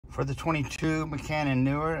For the 22 Macan and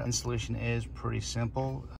newer, installation is pretty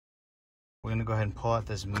simple. We're gonna go ahead and pull out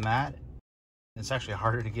this mat. It's actually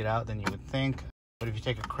harder to get out than you would think. But if you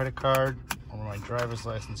take a credit card or my driver's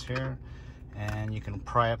license here, and you can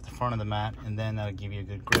pry up the front of the mat, and then that'll give you a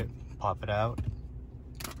good grip. Pop it out.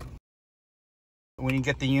 When you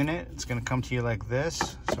get the unit, it's going to come to you like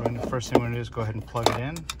this. So the first thing we're going to do is go ahead and plug it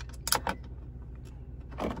in.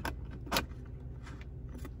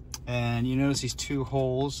 And you notice these two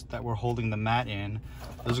holes that we're holding the mat in,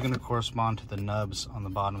 those are going to correspond to the nubs on the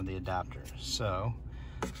bottom of the adapter. So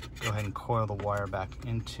go ahead and coil the wire back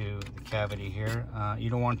into the cavity here. You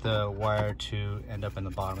don't want the wire to end up in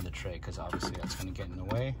the bottom of the tray, because obviously that's going to get in the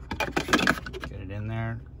way. Get it in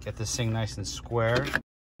there. Get this thing nice and square.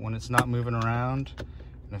 When it's not moving around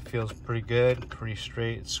and it feels pretty good, pretty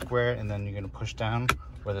straight, it's square, and then you're going to push down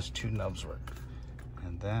where those two nubs work.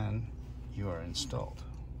 And then you are installed.